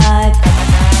me alive.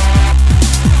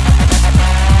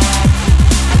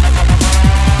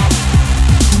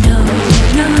 No,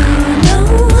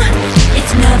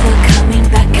 it's never coming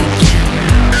back again.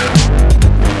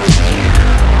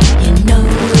 You know,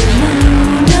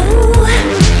 no,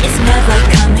 it's never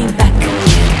coming back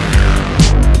again.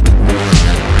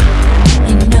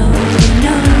 You know,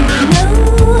 no,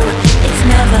 it's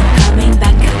never coming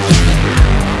back again.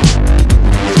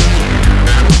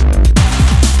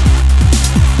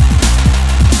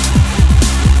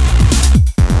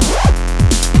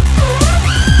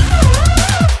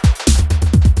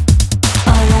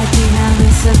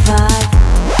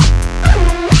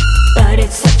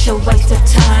 A waste of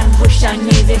time. Wish I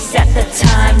knew this at the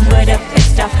time. Would have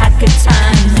best I've had good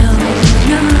time. No,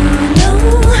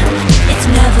 it's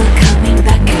never coming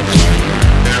back again.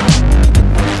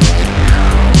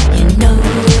 You know,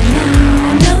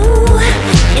 no,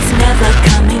 it's never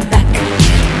coming back again.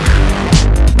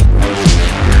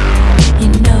 You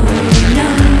know,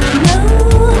 no,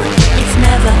 it's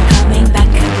never coming back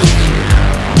again.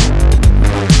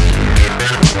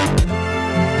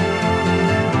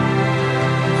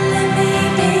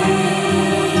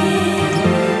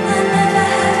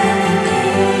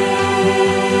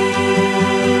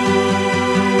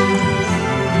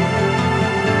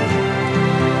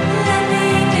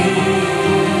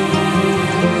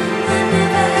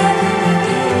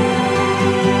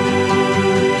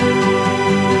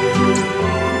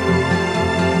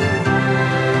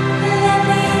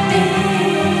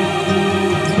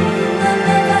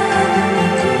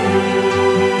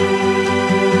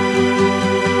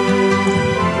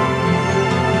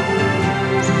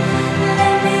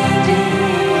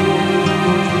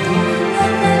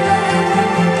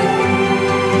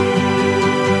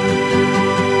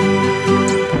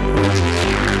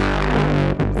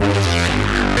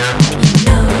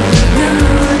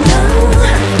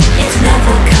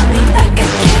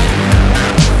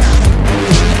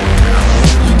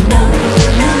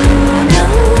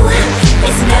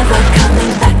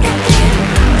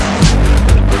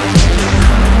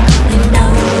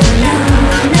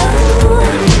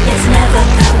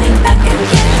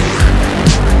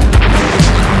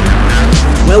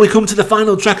 We come to the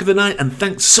final track of the night, and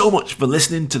thanks so much for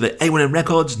listening to the A1M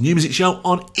Records New Music Show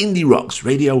on Indie Rocks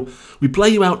Radio. We play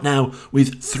you out now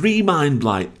with 3 Mind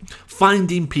Blight,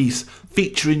 Finding Peace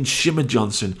featuring Shimmer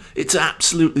Johnson. It's an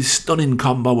absolutely stunning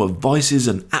combo of voices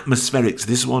and atmospherics,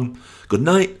 this one. Good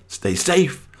night, stay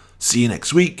safe, see you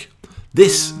next week.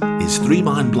 This is 3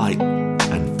 Mind Blight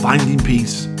and Finding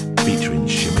Peace featuring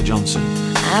Shimmer Johnson.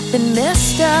 I've been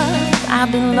messed up,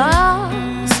 I've been lost,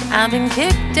 I've been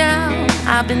kicked down,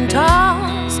 I've been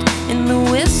tossed in the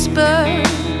whispers,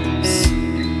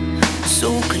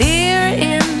 so clear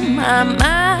in my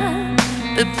mind,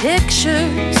 the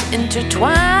pictures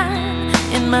intertwine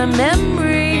in my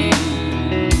memories.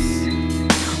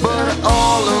 But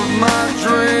all of my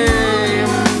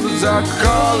dreams are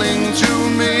calling to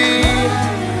me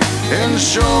and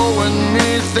showing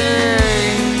me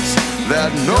things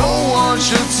that no one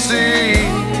should see.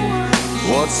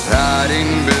 What's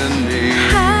hiding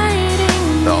beneath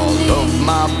all of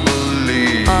my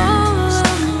beliefs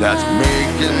that's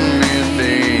making me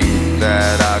think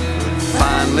that I could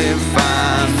finally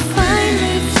find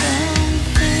peace.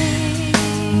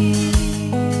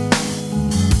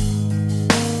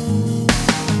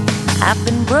 I've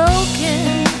been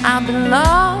broken, I've been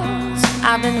lost,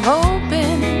 I've been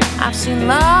hoping, I've seen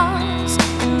lost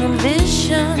in the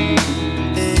visions.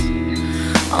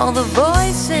 All the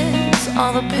voices,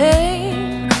 all the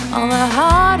pain, all the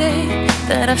heartache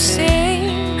that I've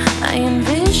seen, I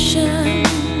envision.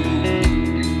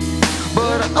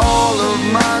 But all of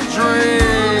my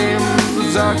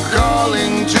dreams are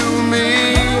calling to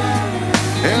me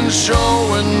and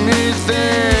showing me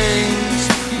things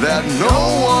that no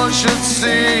one should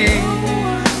see.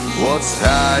 What's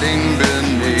hiding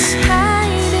beneath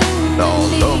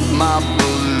all of my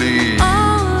beliefs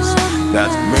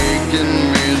that's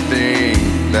making me think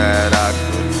that I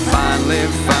could finally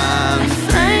find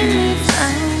peace.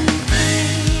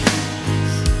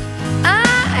 I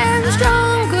am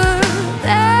stronger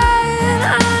than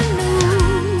I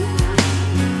knew.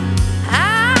 I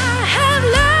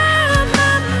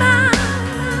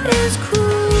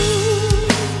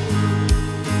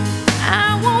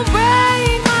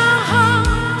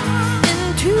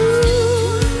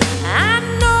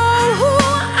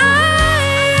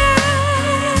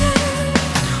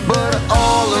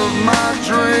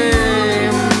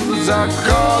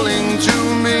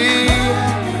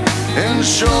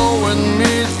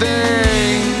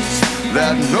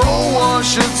one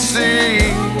should see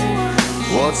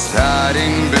what's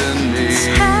hiding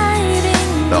beneath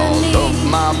all of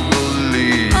my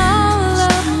beliefs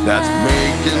that's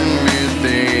making me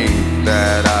think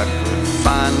that I could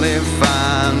finally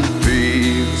find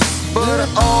peace. But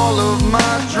all of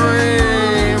my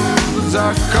dreams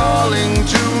are calling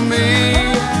to me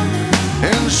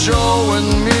and showing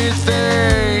me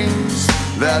things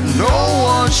that no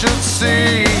one should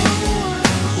see.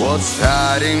 What's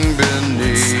hiding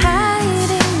beneath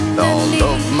all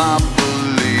of my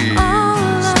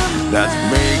beliefs that's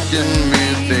making me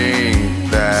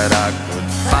think that I could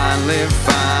finally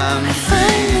find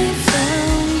peace.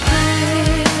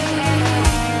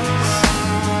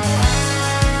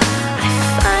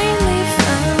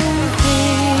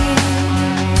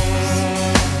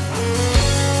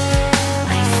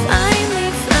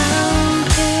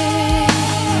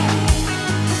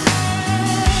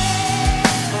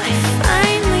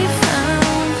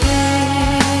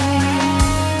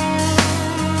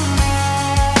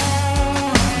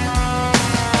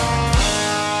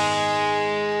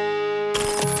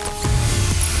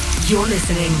 You're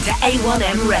listening to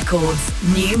A1M Records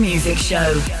New Music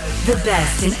Show. The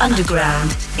best in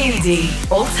underground, indie,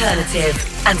 alternative,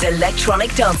 and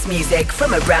electronic dance music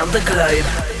from around the globe.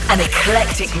 An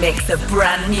eclectic mix of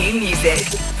brand new music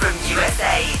from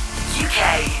USA,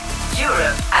 UK,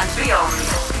 Europe, and beyond.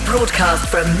 Broadcast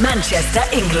from Manchester,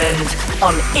 England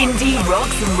on Indie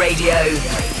Rocks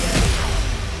Radio.